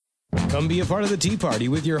Come be a part of the Tea Party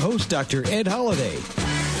with your host, Dr. Ed Holliday.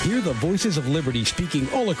 Hear the voices of liberty speaking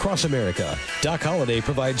all across America. Doc Holliday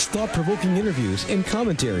provides thought-provoking interviews and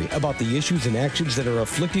commentary about the issues and actions that are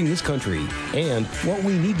afflicting this country and what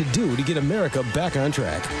we need to do to get America back on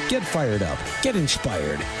track. Get fired up. Get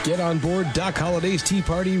inspired. Get on board Doc Holliday's Tea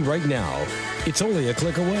Party right now. It's only a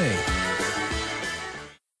click away.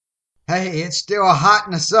 Hey, it's still hot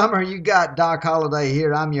in the summer. You got Doc Holliday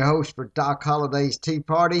here. I'm your host for Doc Holliday's Tea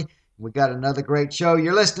Party. We got another great show.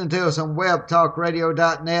 You're listening to us on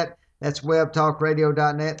webtalkradio.net. That's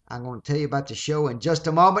webtalkradio.net. I'm going to tell you about the show in just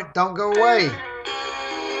a moment. Don't go away.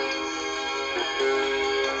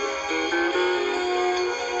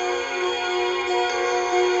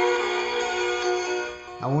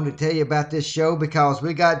 I want to tell you about this show because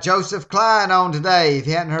we got Joseph Klein on today. If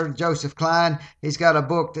you hadn't heard of Joseph Klein, he's got a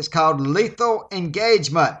book that's called Lethal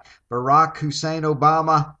Engagement: Barack Hussein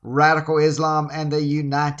Obama, Radical Islam, and the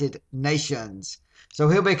United Nations. So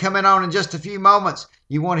he'll be coming on in just a few moments.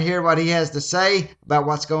 You want to hear what he has to say about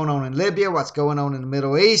what's going on in Libya, what's going on in the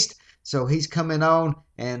Middle East. So he's coming on,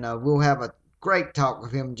 and we'll have a great talk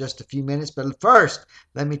with him in just a few minutes. But first,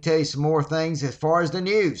 let me tell you some more things as far as the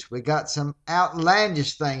news. We got some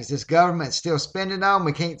outlandish things this government's still spending on.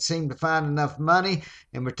 We can't seem to find enough money,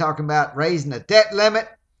 and we're talking about raising the debt limit.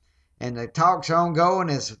 And the talks are ongoing.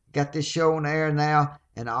 It's got this show on the air now,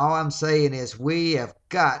 and all I'm saying is we have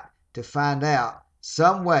got to find out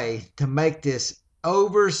some way to make this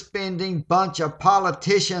overspending bunch of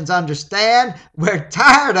politicians understand we're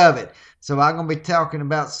tired of it. So I'm going to be talking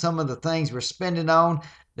about some of the things we're spending on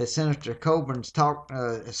that Senator Coburn's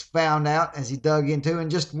has found out as he dug into in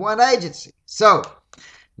just one agency. So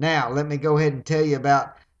now let me go ahead and tell you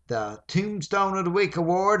about the Tombstone of the Week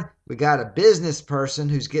Award. We got a business person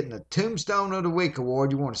who's getting a Tombstone of the Week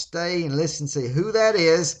Award. You want to stay and listen, see who that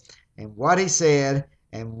is and what he said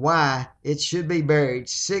and why it should be buried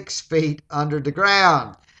 6 feet under the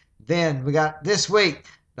ground. Then we got this week,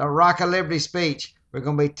 the Rock of Liberty speech. We're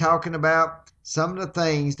going to be talking about some of the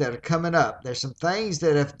things that are coming up. There's some things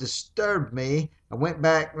that have disturbed me. I went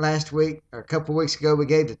back last week, or a couple of weeks ago, we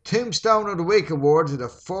gave the Tombstone of the Week Award to the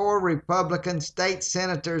 4 Republican state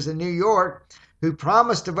senators in New York who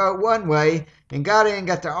promised to vote one way and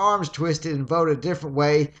got their arms twisted and voted a different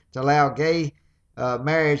way to allow gay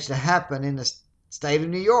marriage to happen in the state of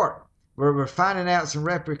New York, where we're finding out some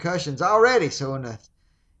repercussions already. So in the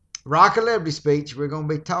Rock of Liberty speech, we're going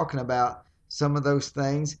to be talking about some of those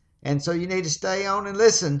things. And so you need to stay on and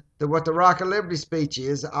listen to what the Rock of Liberty speech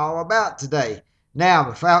is all about today. Now,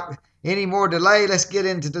 without any more delay, let's get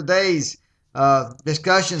into today's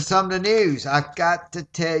discussion, some of the news. I've got to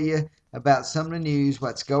tell you about some of the news,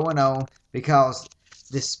 what's going on, because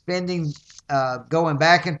the spending going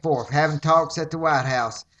back and forth, having talks at the White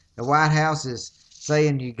House. The White House is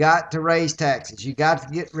saying you got to raise taxes. You got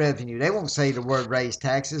to get revenue. They won't say the word raise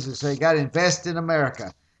taxes. They say you got to invest in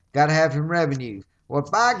America. Got to have some revenue. Well,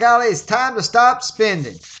 by golly, it's time to stop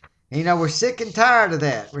spending. You know, we're sick and tired of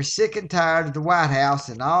that. We're sick and tired of the White House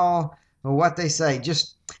and all of what they say.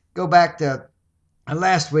 Just go back to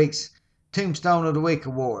last week's Tombstone of the Week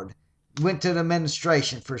Award. Went to the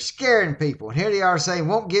administration for scaring people. And here they are saying,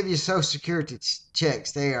 won't give you Social Security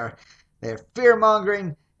checks. They're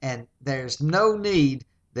fear-mongering, and there's no need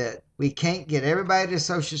that we can't get everybody to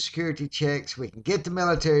Social Security checks. We can get the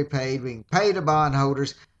military paid. We can pay the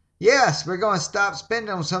bondholders. Yes, we're going to stop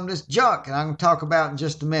spending on some of this junk, and I'm going to talk about it in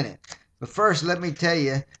just a minute. But first, let me tell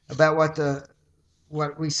you about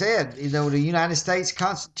what we said. You know, the United States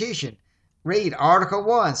Constitution. Read Article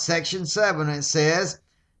 1, Section 7. It says,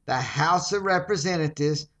 the House of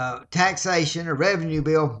Representatives taxation or revenue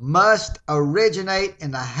bill must originate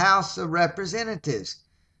in the House of Representatives.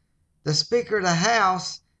 The Speaker of the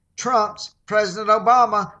House trumps President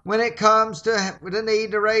Obama when it comes to the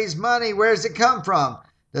need to raise money. Where does it come from?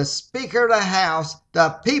 The Speaker of the House,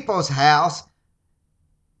 the People's House,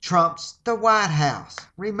 trumps the White House.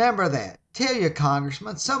 Remember that. Tell your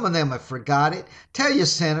congressmen. Some of them have forgot it. Tell your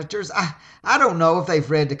senators. I don't know if they've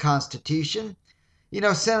read the Constitution. You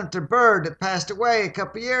know, Senator Byrd that passed away a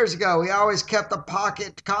couple years ago, he always kept a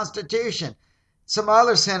pocket Constitution. Some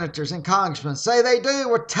other senators and congressmen say they do.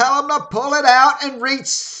 Well, tell them to pull it out and read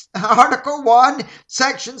Article 1,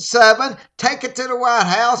 Section 7, take it to the White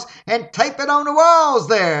House, and tape it on the walls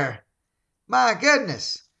there. My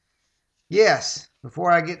goodness. Yes,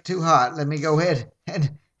 before I get too hot, let me go ahead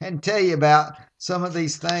and tell you about some of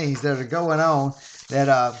these things that are going on.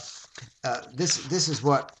 That this is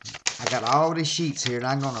what I got, all these sheets here, and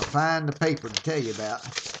I'm going to find the paper to tell you about,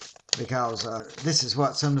 because this is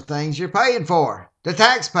what some of the things you're paying for, the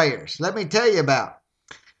taxpayers. Let me tell you about.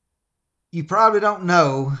 You probably don't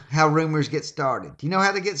know how rumors get started. Do you know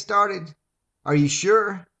how they get started? Are you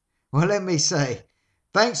sure? Well, let me say,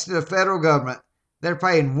 thanks to the federal government, they're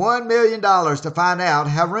paying $1 million to find out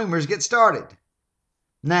how rumors get started.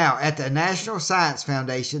 Now, at the National Science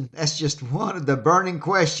Foundation, that's just one of the burning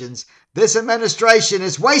questions this administration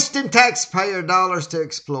is wasting taxpayer dollars to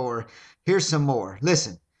explore. Here's some more.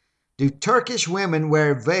 Listen, do Turkish women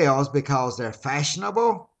wear veils because they're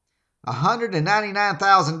fashionable?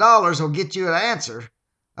 $199,000 will get you an answer.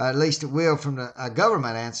 At least it will from a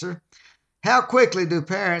government answer. How quickly do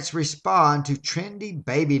parents respond to trendy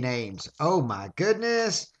baby names? Oh my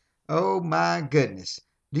goodness. Oh my goodness.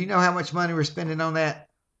 Do you know how much money we're spending on that?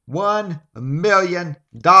 $1 million.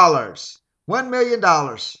 $1 million.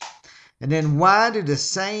 And then why do the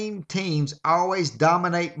same teams always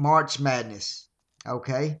dominate March Madness?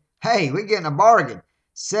 Okay. Hey, we're getting a bargain.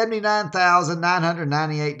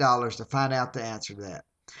 $79,998 to find out the answer to that.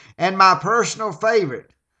 And my personal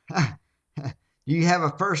favorite. You have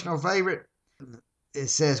a personal favorite? It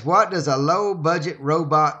says, what does a low-budget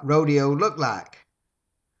robot rodeo look like?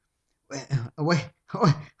 We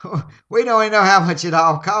don't even know how much it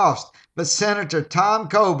all costs. But Senator Tom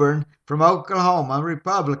Coburn from Oklahoma,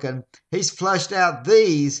 Republican, he's flushed out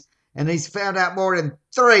these, and he's found out more than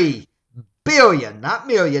 3 billion, not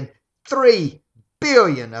million, 3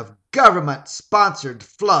 billion of government-sponsored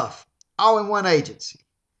fluff, all in one agency.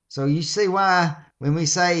 So you see why when we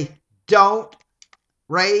say don't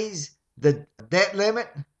raise the debt limit,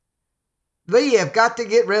 we have got to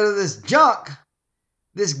get rid of this gunk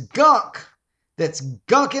that's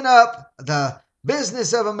gunking up the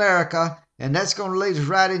business of America, and that's going to lead us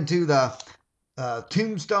right into the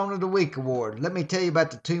Tombstone of the Week Award. Let me tell you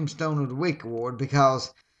about the Tombstone of the Week Award,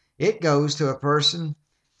 because it goes to a person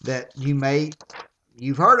that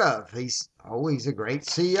you've heard of. He's a great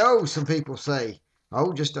CEO, some people say.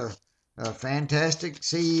 Oh, just a fantastic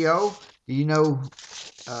CEO. You know,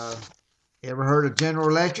 ever heard of General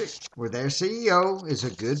Electric? Where their CEO is a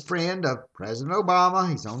good friend of President Obama.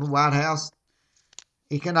 He's on the White House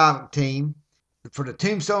economic team. For the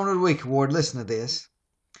Tombstone of the Week Award, listen to this.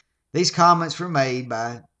 These comments were made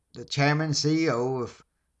by the chairman and CEO of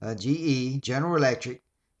GE, General Electric.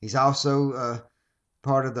 He's also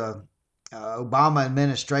part of the Obama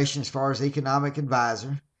administration as far as economic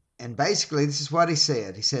advisor. And basically, this is what he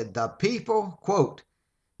said. He said, the people, quote,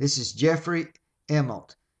 this is Jeffrey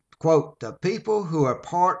Immelt, quote, the people who are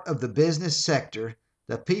part of the business sector,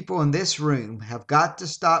 the people in this room have got to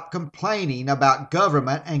stop complaining about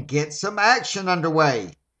government and get some action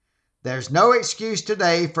underway. There's no excuse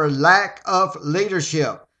today for lack of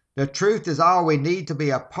leadership. The truth is all we need to be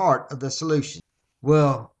a part of the solution.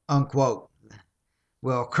 Well, unquote.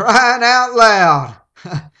 Well, crying out loud.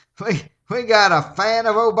 We got a fan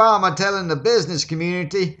of Obama telling the business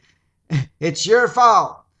community, it's your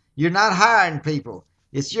fault. You're not hiring people.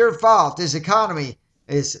 It's your fault. This economy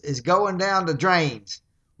is going down the drains.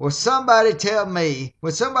 Well, somebody tell me,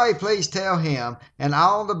 would somebody please tell him and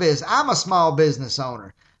all the business. I'm a small business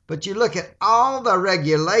owner, but you look at all the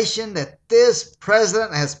regulation that this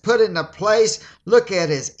president has put into place. Look at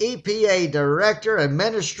his EPA director,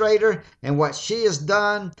 administrator, and what she has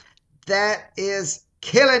done. That is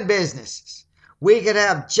killing businesses. We could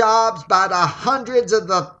have jobs by the hundreds of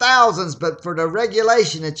the thousands, but for the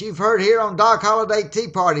regulation that you've heard here on Doc Holliday Tea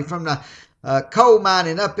Party, from the coal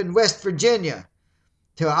mining up in West Virginia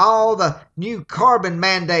to all the new carbon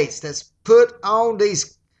mandates that's put on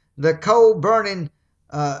the coal burning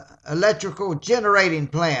electrical generating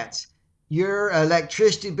plants. Your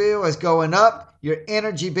electricity bill is going up. Your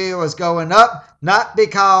energy bill is going up, not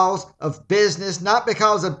because of business, not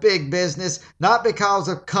because of big business, not because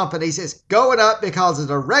of companies. It's going up because of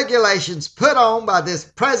the regulations put on by this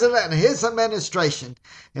president and his administration.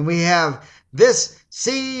 And we have this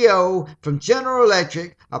CEO from General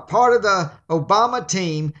Electric, a part of the Obama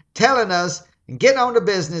team, telling us and getting on to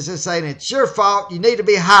business and saying it's your fault. You need to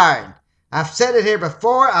be hired. I've said it here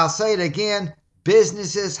before. I'll say it again.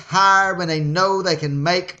 Businesses hire when they know they can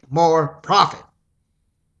make more profit.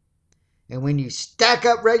 And when you stack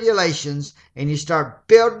up regulations and you start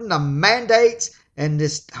building the mandates and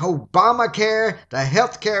this Obamacare, the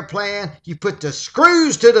health care plan, you put the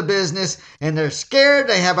screws to the business, and they're scared.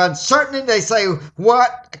 They have uncertainty. They say,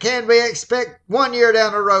 what can we expect 1 year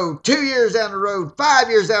down the road, 2 years down the road, 5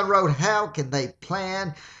 years down the road? How can they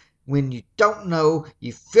plan when you don't know?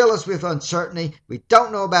 You fill us with uncertainty. We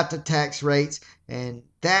don't know about the tax rates. And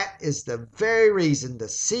that is the very reason the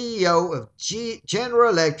CEO of General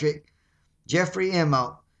Electric, Jeffrey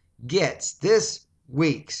Immelt, gets this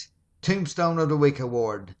week's Tombstone of the Week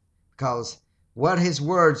Award, because what his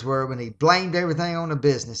words were when he blamed everything on the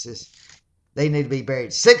businesses. They need to be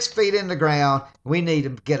buried 6 feet in the ground. We need to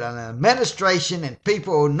get an administration and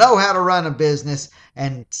people who know how to run a business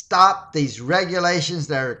and stop these regulations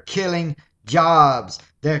that are killing jobs.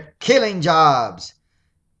 They're killing jobs.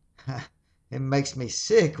 It makes me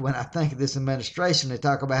sick when I think of this administration. They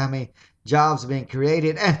talk about how many jobs are being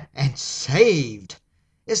created and saved.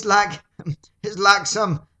 It's like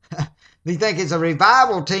some you think it's a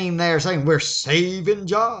revival team there saying we're saving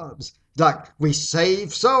jobs. Like we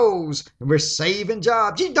save souls and we're saving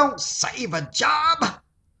jobs. You don't save a job.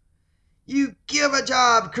 You give a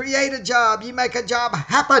job, create a job, you make a job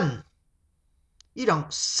happen. You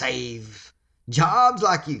don't save jobs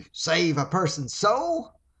like you save a person's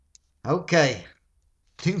soul. Okay,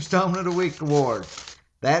 Tombstone of the Week Award.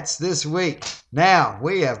 That's this week. Now,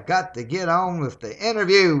 we have got to get on with the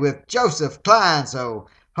interview with Joseph Klein. So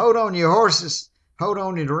hold on your horses, hold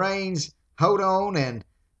on your reins, hold on, and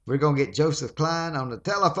we're going to get Joseph Klein on the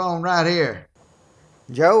telephone right here.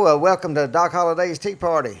 Joe, welcome to Doc Holliday's Tea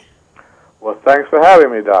Party. Well, thanks for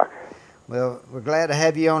having me, Doc. Well, we're glad to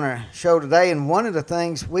have you on our show today. And one of the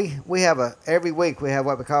things we have every week we have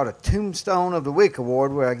what we call a Tombstone of the Week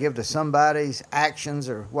Award, where I give to somebody's actions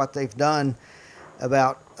or what they've done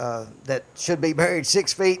about that should be buried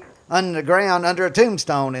 6 feet under the ground under a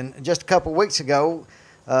tombstone. And just a couple of weeks ago,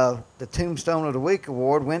 the Tombstone of the Week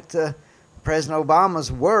Award went to President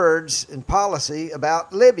Obama's words and policy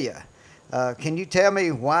about Libya. Can you tell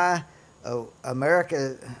me why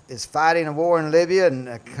America is fighting a war in Libya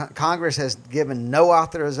and Congress has given no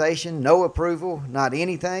authorization, no approval, not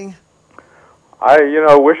anything? I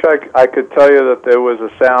wish I could tell you that there was a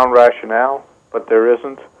sound rationale, but there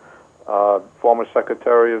isn't. Former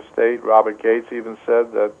Secretary of State Robert Gates even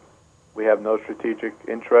said that we have no strategic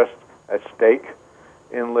interest at stake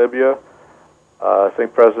in Libya. I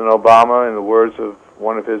think President Obama, in the words of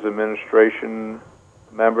one of his administration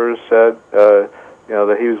members, said that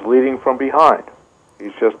he was leading from behind.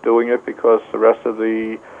 He's just doing it because the rest of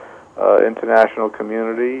the international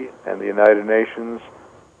community and the United Nations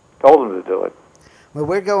told him to do it. Well,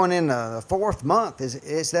 we're going in the 4th month.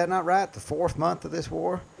 Is that not right? The 4th month of this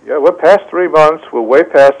war? Yeah, we're past 3 months. We're way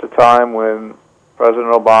past the time when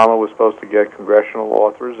President Obama was supposed to get congressional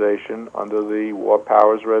authorization under the War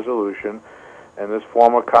Powers Resolution. And this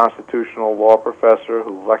former constitutional law professor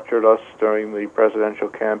who lectured us during the presidential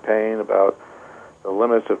campaign about the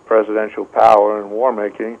limits of presidential power in war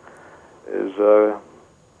making is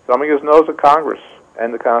thumbing his nose at Congress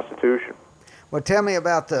and the Constitution. Well, tell me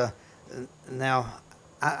about now,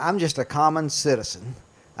 I'm just a common citizen.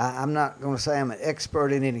 I'm not going to say I'm an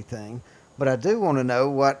expert in anything, but I do want to know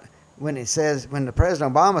when the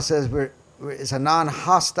President Obama says it's a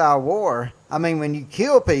non-hostile war. I mean, when you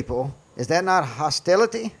kill people, is that not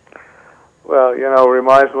hostility? Well, it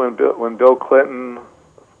reminds me when Bill Clinton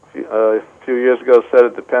a few years ago said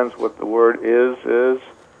it depends what the word is.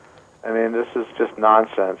 I mean, this is just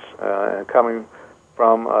nonsense. And coming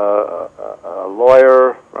from a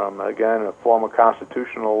lawyer, from, again, a former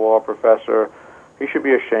constitutional law professor, he should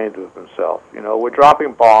be ashamed of himself. We're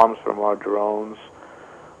dropping bombs from our drones.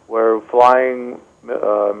 We're flying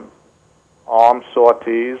armed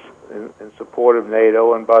sorties in support of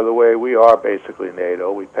NATO. And by the way, we are basically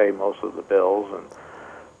NATO. We pay most of the bills and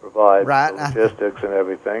provide logistics and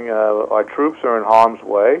everything. Our troops are in harm's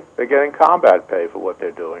way. They're getting combat pay for what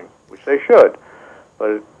they're doing, which they should,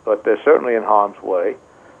 but they're certainly in harm's way.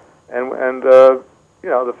 And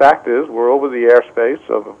the fact is, we're over the airspace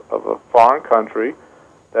of a foreign country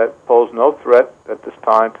that posed no threat at this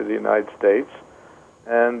time to the United States,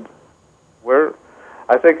 and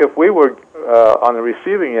I think if we were on the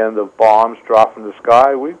receiving end of bombs dropped from the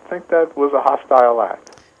sky, we'd think that was a hostile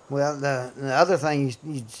act. Well, the other thing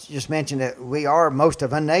you just mentioned, that we are most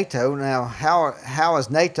of a NATO. Now, how is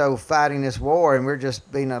NATO fighting this war? And we're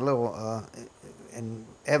just being a little, and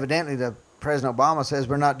evidently the President Obama says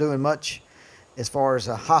we're not doing much as far as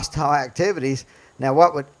hostile activities.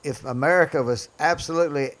 Now, if America was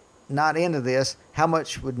absolutely not into this, how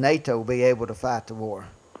much would NATO be able to fight the war?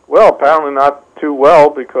 Well, apparently not too well,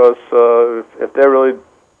 because if they're really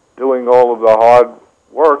doing all of the hard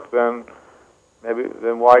work, then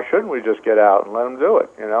why shouldn't we just get out and let them do it?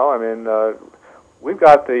 I mean, we've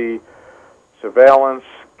got the surveillance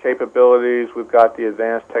capabilities, we've got the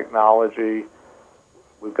advanced technology,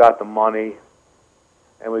 we've got the money,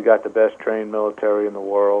 and we've got the best trained military in the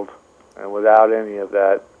world. And without any of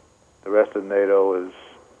that, the rest of NATO is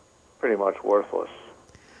pretty much worthless.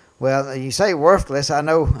 Well, you say worthless. I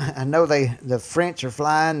know the French are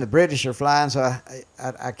flying, the British are flying, so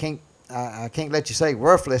I can't let you say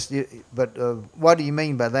worthless. But what do you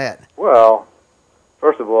mean by that? Well,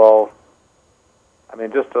 first of all, I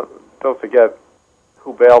mean, just don't forget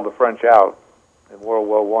who bailed the French out in World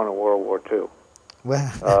War I and World War II.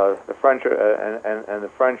 Well, the French and the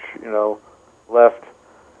French, left,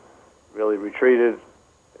 really retreated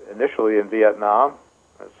initially in Vietnam,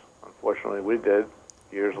 as unfortunately we did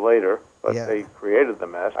years later, but they created the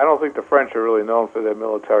mess. I don't think the French are really known for their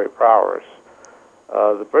military prowess.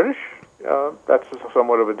 The British, that's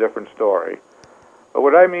somewhat of a different story. But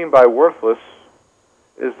what I mean by worthless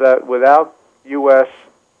is that without U.S.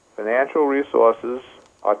 financial resources,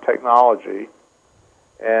 our technology,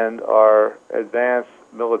 and our advanced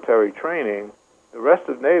military training, the rest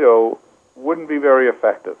of NATO wouldn't be very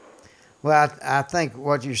effective. Well, I think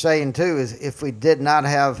what you're saying too is if we did not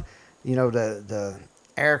have, the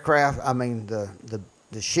aircraft,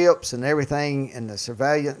 the ships and everything, and the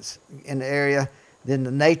surveillance in the area, then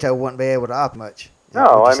the NATO wouldn't be able to operate much.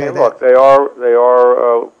 No, I mean, look, they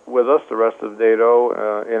are with us, the rest of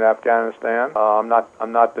NATO, in Afghanistan. I'm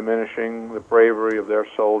not diminishing the bravery of their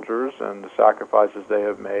soldiers and the sacrifices they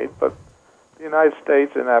have made, but the United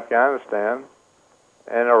States in Afghanistan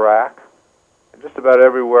and Iraq and just about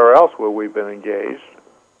everywhere else where we've been engaged,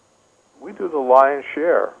 we do the lion's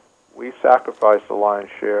share. We sacrifice the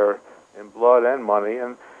lion's share in blood and money,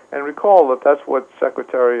 and recall that that's what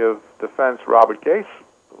Secretary of Defense Robert Gates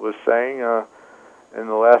was saying in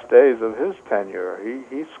the last days of his tenure.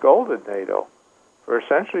 He scolded NATO for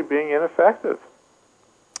essentially being ineffective.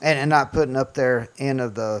 And not putting up their end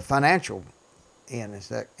of the financial end.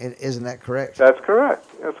 Isn't that correct? That's correct.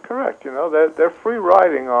 That's correct. They're free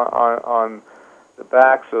riding on the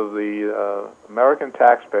backs of the American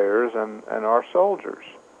taxpayers and our soldiers.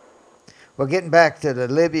 Well, getting back to the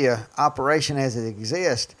Libya operation as it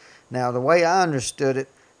exists, now the way I understood it,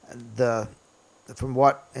 from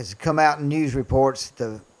what has come out in news reports,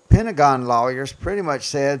 the Pentagon lawyers pretty much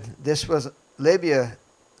said this was Libya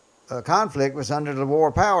conflict was under the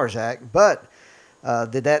War Powers Act, but how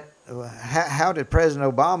did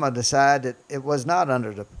President Obama decide that it was not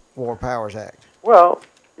under the War Powers Act? Well,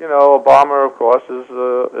 Obama, of course, is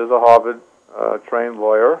a Harvard trained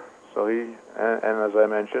lawyer, so and as I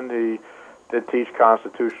mentioned, he did teach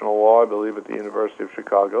constitutional law, I believe, at the University of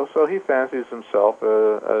Chicago, so he fancies himself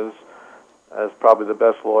as probably the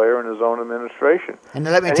best lawyer in his own administration. And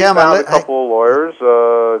let me and tell he found a couple of lawyers,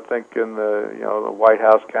 I think in the White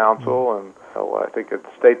House Counsel and I think at the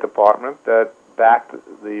State Department, that backed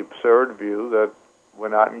the absurd view that we're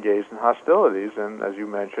not engaged in hostilities. And as you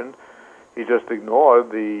mentioned, he just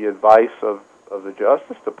ignored the advice of the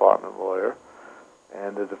Justice Department lawyer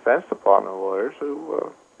and the Defense Department lawyers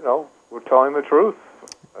who, were telling the truth.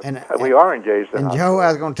 And we are engaged in And Joe, I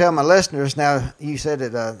was going to tell my listeners, now you said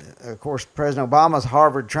that, of course, President Obama's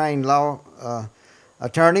Harvard-trained law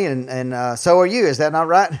attorney, and so are you. Is that not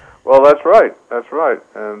right? Well, that's right. That's right.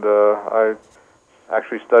 And I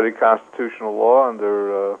actually studied constitutional law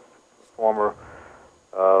under former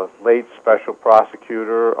late special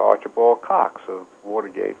prosecutor Archibald Cox of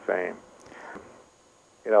Watergate fame.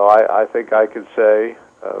 I think I could say,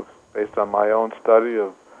 based on my own study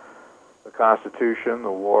of the Constitution,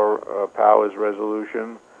 the War Powers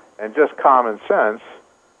Resolution, and just common sense,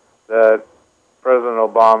 that President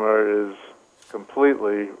Obama is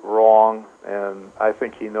completely wrong, and I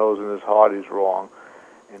think he knows in his heart he's wrong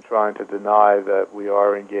in trying to deny that we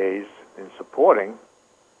are engaged in supporting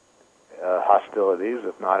hostilities,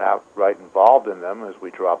 if not outright involved in them, as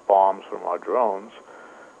we drop bombs from our drones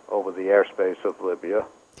over the airspace of Libya.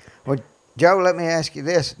 Well, Joe, let me ask you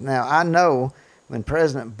this. Now, I know when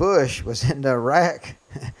President Bush was in Iraq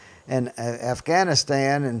and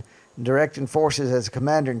Afghanistan and directing forces as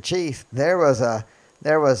commander-in-chief, there was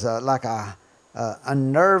like a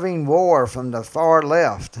unnerving war from the far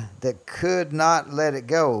left that could not let it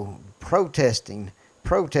go, protesting.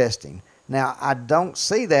 Now, I don't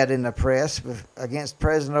see that in the press against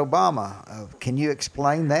President Obama. Can you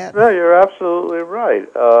explain that? No, you're absolutely right.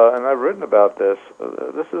 And I've written about this.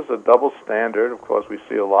 This is a double standard. Of course, we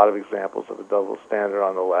see a lot of examples of a double standard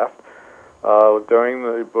on the left. During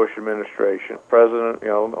the Bush administration, President,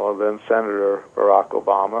 or then Senator Barack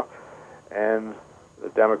Obama, and the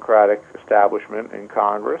Democratic establishment in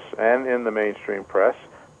Congress and in the mainstream press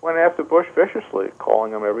went after Bush viciously,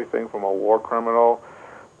 calling him everything from a war criminal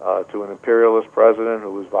to an imperialist president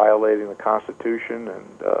who was violating the Constitution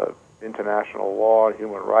and international law and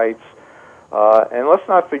human rights. And let's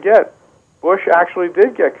not forget, Bush actually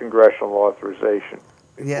did get congressional authorization.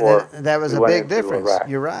 Yeah, that was a big difference. Iraq.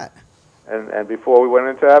 You're right. And before we went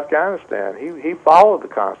into Afghanistan, he followed the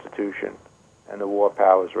Constitution and the War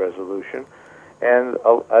Powers Resolution. And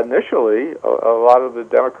initially, a lot of the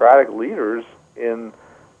Democratic leaders in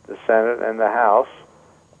the Senate and the House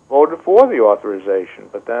voted for the authorization.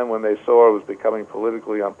 But then when they saw it was becoming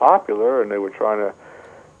politically unpopular and they were trying to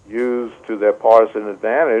use to their partisan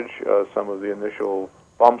advantage some of the initial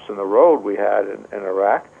bumps in the road we had in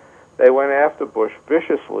Iraq, they went after Bush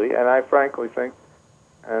viciously. And I frankly think,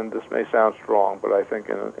 and this may sound strong, but I think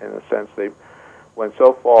in a sense they went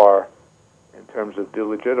so far in terms of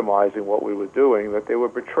delegitimizing what we were doing that they were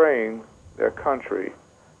betraying their country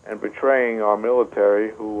and betraying our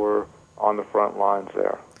military who were on the front lines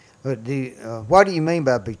there. But what do you mean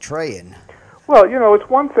by betraying? Well, it's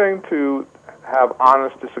one thing to have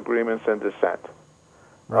honest disagreements and dissent.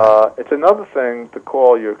 Right. It's another thing to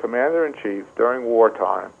call your commander-in-chief during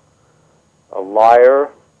wartime a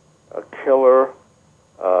liar, a killer,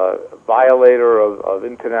 violator of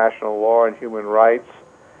international law and human rights,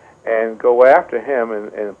 and go after him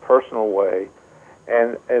in a personal way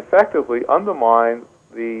and effectively undermine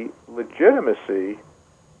the legitimacy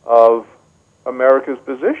of America's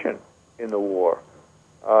position in the war.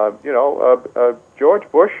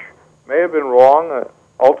 George Bush may have been wrong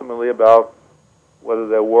ultimately about whether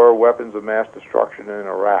there were weapons of mass destruction in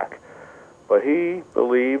Iraq, but he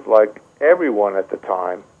believed, like everyone at the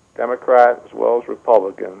time, Democrat as well as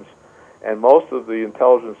Republicans, and most of the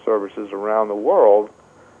intelligence services around the world,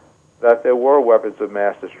 that there were weapons of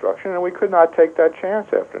mass destruction, and we could not take that chance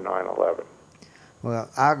after 9/11. Well,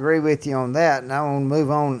 I agree with you on that, and I want to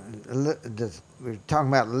move on. We're talking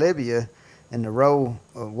about Libya and the role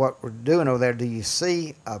of what we're doing over there. Do you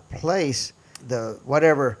see a place,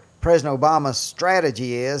 whatever President Obama's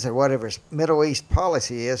strategy is or whatever his Middle East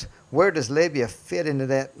policy is, where does Libya fit into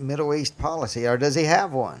that Middle East policy, or does he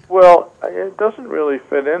have one? Well, it doesn't really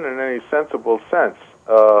fit in any sensible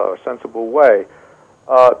way.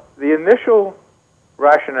 The initial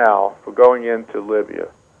rationale for going into Libya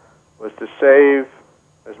was to save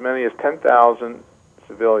as many as 10,000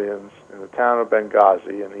 civilians in the town of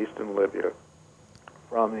Benghazi in eastern Libya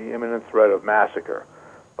from the imminent threat of massacre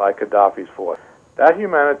by Gaddafi's force. That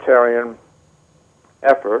humanitarian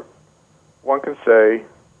effort, one can say,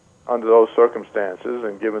 under those circumstances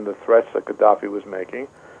and given the threats that Gaddafi was making,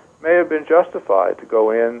 may have been justified to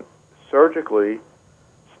go in surgically,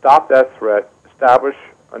 stop that threat, establish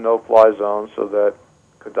a no-fly zone so that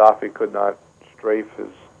Gaddafi could not strafe his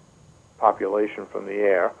population from the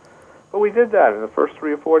air. But we did that in the first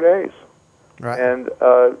 3 or 4 days. Right. And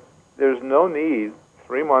there's no need,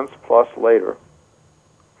 3 months plus later,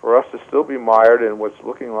 for us to still be mired in what's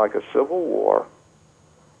looking like a civil war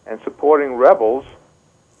and supporting rebels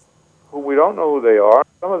who we don't know who they are.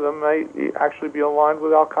 Some of them may actually be aligned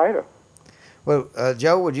with Al-Qaeda. Well,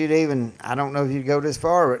 Joe, would you I don't know if you'd go this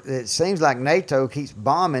far, but it seems like NATO keeps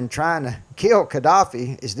bombing, trying to kill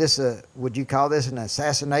Gaddafi. Would you call this an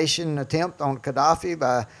assassination attempt on Gaddafi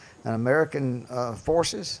by American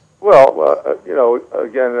forces? Well,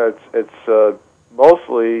 again, it's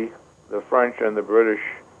mostly the French and the British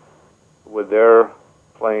with their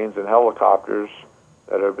planes and helicopters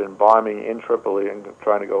that have been bombing in Tripoli and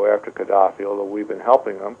trying to go after Gaddafi, although we've been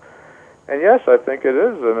helping them. And yes, I think it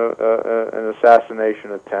is an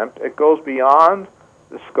assassination attempt. It goes beyond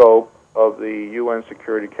the scope of the UN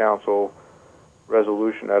Security Council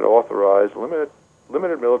resolution that authorized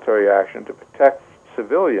limited military action to protect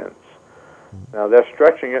civilians. Now, they're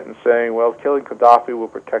stretching it and saying, well, killing Gaddafi will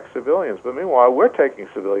protect civilians. But meanwhile, we're taking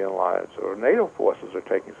civilian lives, or NATO forces are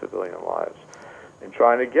taking civilian lives and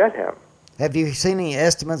trying to get him. Have you seen any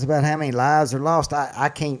estimates about how many lives are lost? I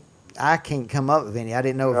can't come up with any. I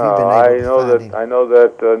didn't know if you've been able to find any. I know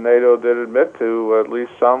that NATO did admit to at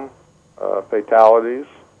least some fatalities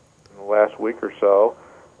in the last week or so.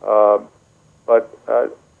 But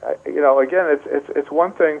again, it's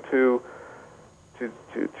one thing to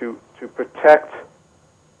protect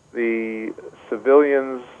the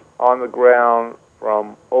civilians on the ground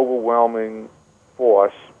from overwhelming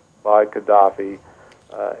force by Gaddafi,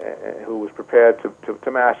 who was prepared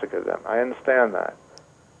to massacre them. I understand that.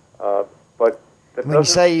 But that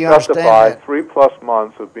doesn't justify 3+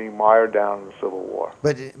 months of being mired down in the Civil War.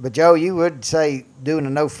 But Joe, you would say doing a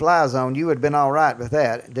no-fly zone, you would have been all right with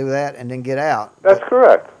that, do that, and then get out. That's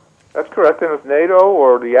correct. That's correct. And if NATO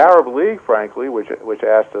or the Arab League, frankly, which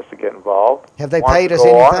asked us to get involved, have they paid us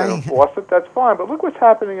anything? And enforce it, that's fine. But look what's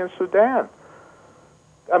happening in Sudan.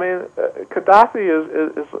 I mean, Gaddafi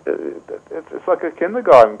it's like a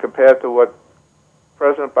kindergarten compared to what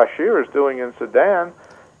President Bashir is doing in Sudan.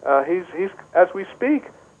 He's as we speak,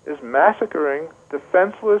 is massacring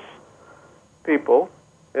defenseless people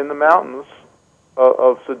in the mountains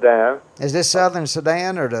of Sudan. Is this southern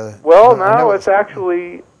Sudan or the? Well, no, it's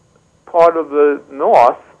actually part of the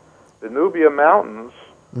north, the Nubia Mountains,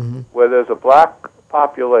 where there's a black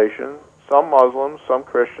population, some Muslims, some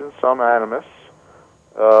Christians, some animists,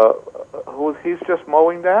 who he's just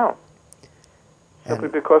mowing down simply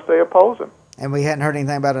because they oppose him. And we hadn't heard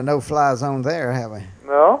anything about a no-fly zone there, have we?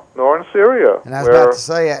 No, nor in Syria. And I was about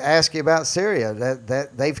to ask you about Syria.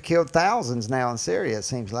 That they've killed thousands now in Syria, it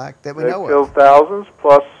seems like, that we know of. They've killed thousands,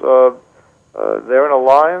 plus they're in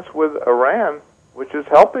alliance with Iran, which is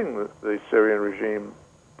helping the Syrian regime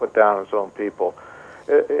put down its own people.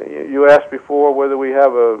 You asked before whether we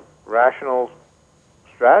have a rational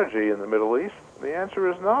strategy in the Middle East. The answer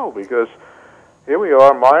is no, because here we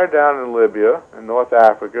are mired down in Libya, in North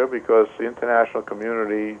Africa, because the international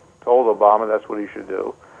community told Obama that's what he should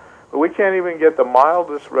do. But we can't even get the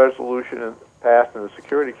mildest resolution passed in the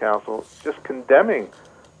Security Council just condemning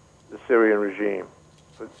the Syrian regime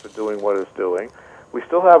for doing what it's doing. We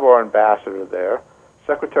still have our ambassador there.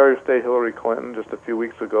 Secretary of State Hillary Clinton just a few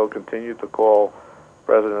weeks ago continued to call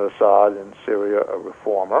President Assad in Syria a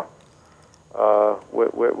reformer.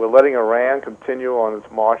 We're letting Iran continue on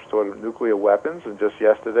its march toward nuclear weapons, and just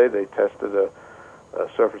yesterday they tested a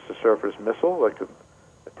surface-to-surface missile that could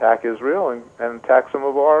attack Israel and attack some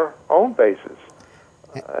of our own bases.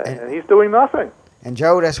 And he's doing nothing. And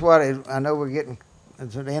Joe, that's what I know we're getting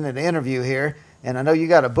to the end of the interview here, and I know you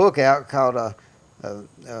got a book out called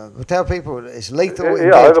tell people it's Lethal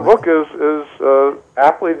Engagement. Yeah, the book is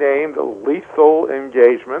aptly named Lethal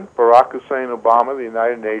Engagement, Barack Hussein Obama, the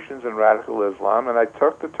United Nations, and Radical Islam. And I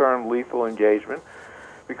took the term lethal engagement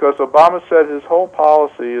because Obama said his whole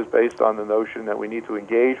policy is based on the notion that we need to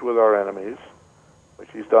engage with our enemies, which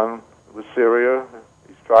he's done with Syria,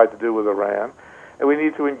 he's tried to do with Iran, and we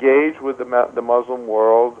need to engage with the Muslim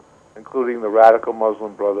world, including the Radical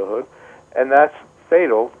Muslim Brotherhood, and that's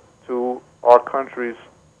fatal to our country's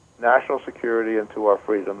national security and to our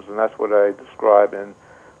freedoms, and that's what I describe in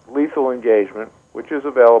Lethal Engagement, which is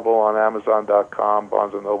available on Amazon.com,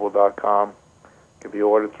 BarnesandNoble.com. It can be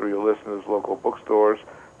ordered through your listeners' local bookstores,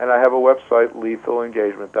 and I have a website,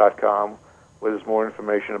 LethalEngagement.com, where there's more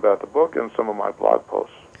information about the book and some of my blog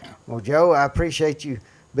posts. Well, Joe, I appreciate you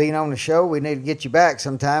being on the show. We need to get you back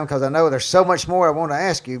sometime because I know there's so much more I want to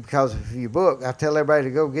ask you because of your book. I tell everybody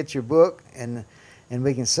to go get your book, and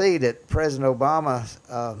we can see that President Obama's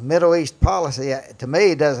Middle East policy, to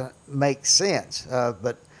me, doesn't make sense.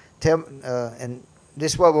 But tell and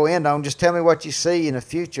this is what we'll end on. Just tell me what you see in the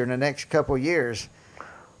future in the next couple of years.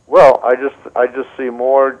 Well, I just see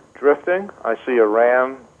more drifting. I see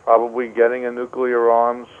Iran probably getting a nuclear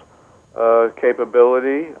arms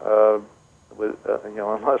capability,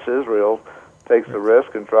 unless Israel takes the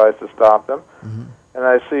risk and tries to stop them. Mm-hmm. And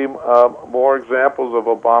I see more examples of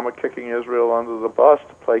Obama kicking Israel under the bus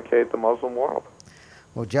to placate the Muslim world.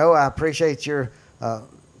 Well, Joe, I appreciate your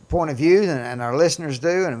point of view, and our listeners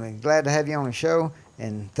do, and I'm glad to have you on the show.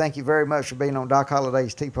 And thank you very much for being on Doc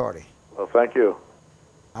Holliday's Tea Party. Well, thank you.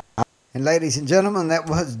 And ladies and gentlemen, that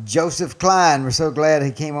was Joseph Klein. We're so glad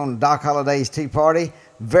he came on Doc Holliday's Tea Party.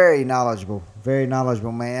 Very knowledgeable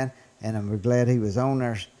man, and I'm glad he was on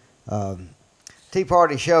our Tea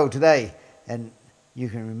Party show today. And you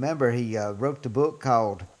can remember he wrote the book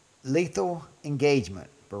called Lethal Engagement,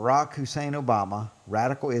 Barack Hussein Obama,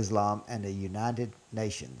 Radical Islam, and the United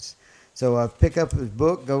Nations. So pick up his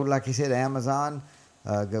book. Go, like he said, Amazon.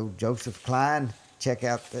 Go Joseph Klein. Check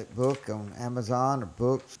out that book on Amazon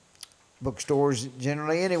or bookstores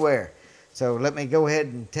generally anywhere. So let me go ahead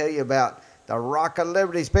and tell you about the Rock of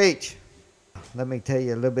Liberty speech. Let me tell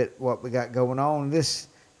you a little bit what we got going on. This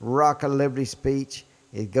Rock of Liberty speech,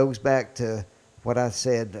 it goes back to what I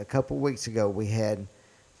said a couple weeks ago. We had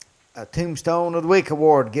a Tombstone of the Week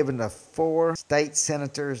award given to 4 state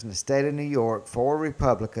senators in the state of New York, 4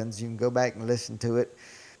 Republicans. You can go back and listen to it.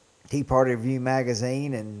 Tea Party Review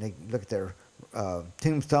magazine, and they look at their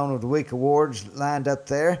Tombstone of the Week awards lined up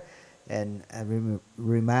there. And I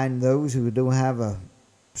remind those who don't have a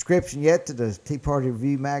subscription yet to the Tea Party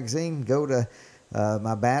Review magazine, go to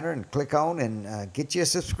my banner and click on and get you a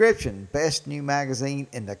subscription. Best new magazine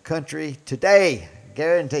in the country today,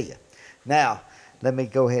 guarantee you. Now, let me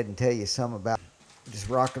go ahead and tell you some about this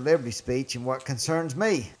Rock of Liberty speech and what concerns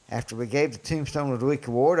me. After we gave the Tombstone of the Week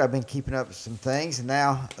award, I've been keeping up with some things, and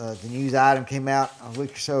now the news item came out a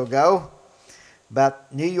week or so ago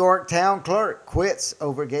about New York town clerk quits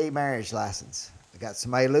over gay marriage license. They got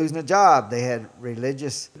somebody losing a job. They had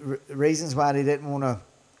religious reasons why they didn't want to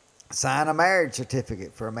sign a marriage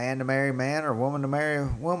certificate for a man to marry a man or a woman to marry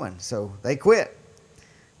a woman. So they quit.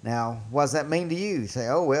 Now, what does that mean to you? You say,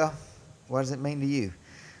 oh, well, what does it mean to you?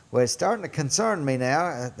 Well, it's starting to concern me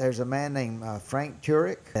now. There's a man named Frank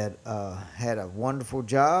Turek that had a wonderful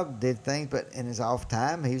job, did things, but in his off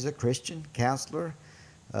time, he was a Christian counselor,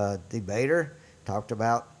 debater, talked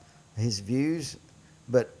about his views,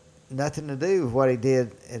 but nothing to do with what he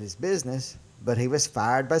did at his business. But he was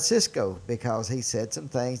fired by Cisco because he said some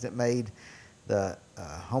things that made the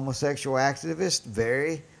homosexual activist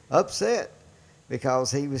very upset,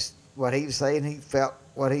 because what he was saying, he felt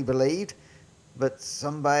what he believed, but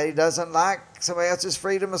somebody doesn't like somebody else's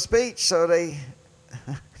freedom of speech, so they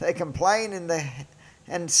complained,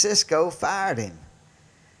 and Cisco fired him.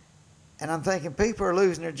 And I'm thinking, people are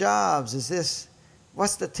losing their jobs.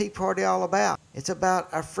 What's the Tea Party all about? It's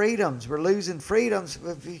about our freedoms. We're losing freedoms.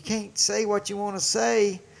 If you can't say what you want to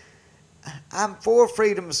say, I'm for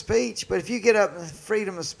freedom of speech, but if you get up in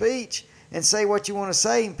freedom of speech and say what you want to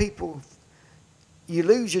say, and you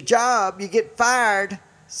lose your job, you get fired,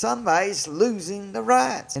 somebody's losing the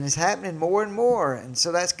rights. And it's happening more and more. And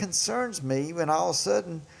so that concerns me when all of a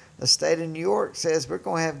sudden the state of New York says we're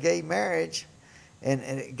going to have gay marriage. And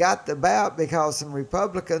it got about because some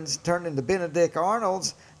Republicans turned into Benedict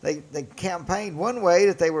Arnolds. They campaigned one way,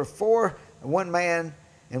 that they were for one man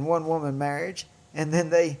and one woman marriage, and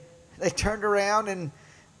then they turned around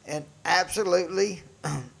and absolutely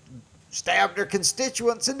stabbed their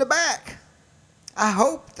constituents in the back. I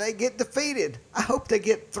hope they get defeated. I hope they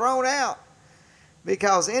get thrown out,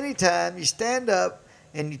 because anytime you stand up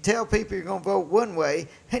and you tell people you're going to vote one way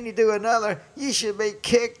and you do another, you should be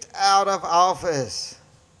kicked out of office.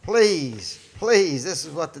 Please, this is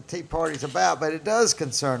what the Tea Party's about, but it does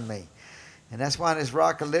concern me. And that's why in this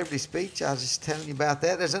Rock of Liberty speech, I was just telling you about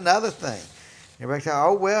that. There's another thing. Everybody thought,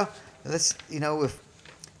 oh, well,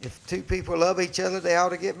 if two people love each other, they ought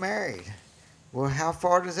to get married. Well, how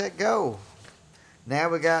far does that go? Now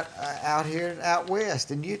we got out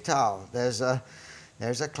west in Utah, there's a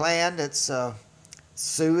clan that's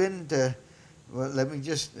suing to, well, let me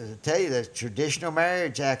just tell you, there's traditional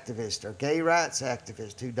marriage activists or gay rights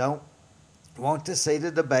activists who don't want to see the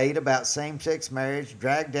debate about same-sex marriage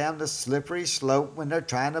drag down the slippery slope when they're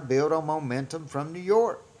trying to build on momentum from New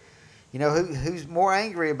York. You know, who's more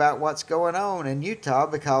angry about what's going on in Utah?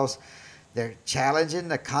 Because they're challenging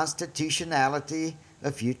the constitutionality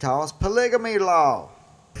of Utah's polygamy law.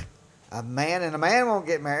 A man and a man won't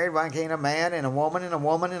get married. Why can't a man and a woman and a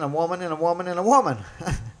woman and a woman and a woman and a woman?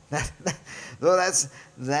 Well,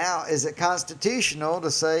 now, is it constitutional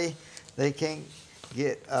to say they can't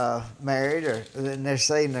get married? Or then they're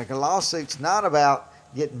saying the lawsuit's not about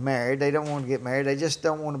getting married. They don't want to get married. They just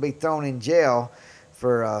don't want to be thrown in jail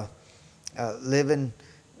for living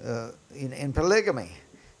in polygamy.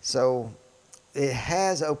 So it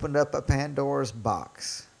has opened up a Pandora's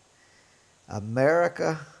box.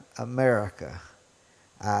 America,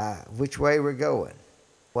 which way we're going?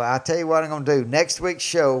 Well, I'll tell you what I'm going to do. Next week's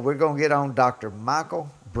show, we're going to get on Dr. Michael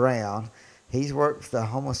Brown. He's worked with the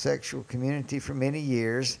homosexual community for many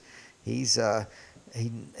years. He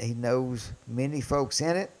knows many folks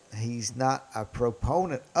in it. He's not a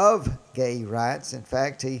proponent of gay rights. In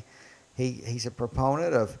fact, he's a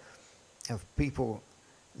proponent of people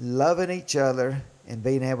loving each other and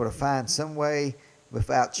being able to find some way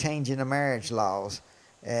without changing the marriage laws.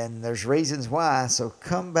 And there's reasons why, so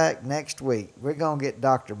come back next week. We're going to get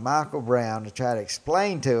Dr. Michael Brown to try to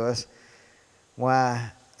explain to us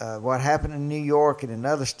why what happened in New York and in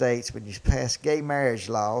other states when you pass gay marriage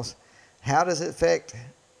laws, how does it affect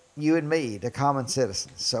you and me, the common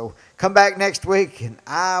citizens? So come back next week, and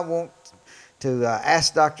I want to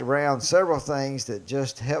ask Dr. Brown several things that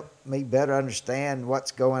just help me better understand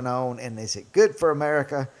what's going on, and is it good for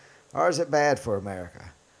America or is it bad for America?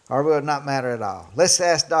 Or will it not matter at all? Let's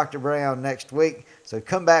ask Dr. Brown next week. So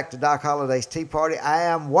come back to Doc Holliday's Tea Party. I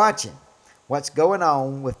am watching what's going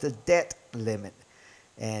on with the debt limit.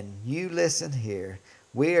 And you listen here.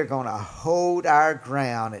 We are going to hold our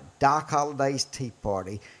ground at Doc Holliday's Tea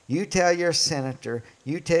Party. You tell your senator,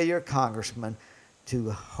 you tell your congressman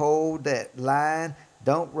to hold that line.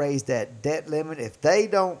 Don't raise that debt limit. If they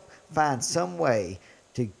don't find some way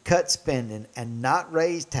to cut spending and not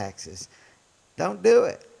raise taxes, don't do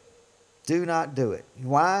it. Do not do it.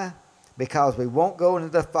 Why? Because we won't go into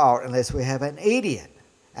default unless we have an idiot,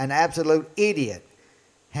 an absolute idiot,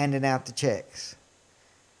 handing out the checks.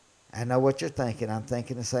 I know what you're thinking. I'm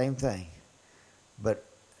thinking the same thing. But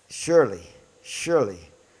surely,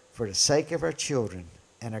 for the sake of our children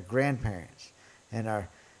and our grandparents and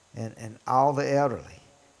all the elderly,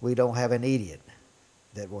 we don't have an idiot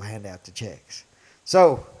that will hand out the checks.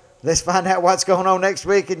 So let's find out what's going on next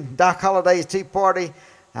week in Doc Holliday's Tea Party.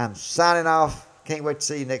 I'm signing off. Can't wait to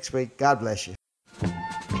see you next week. God bless you.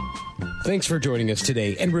 Thanks for joining us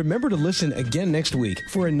today, and remember to listen again next week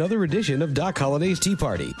for another edition of Doc Holliday's Tea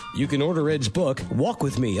Party. You can order Ed's book, Walk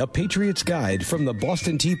With Me, A Patriot's Guide from the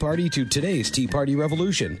Boston Tea Party to Today's Tea Party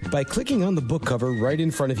Revolution by clicking on the book cover right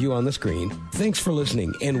in front of you on the screen. Thanks for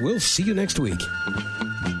listening, and we'll see you next week.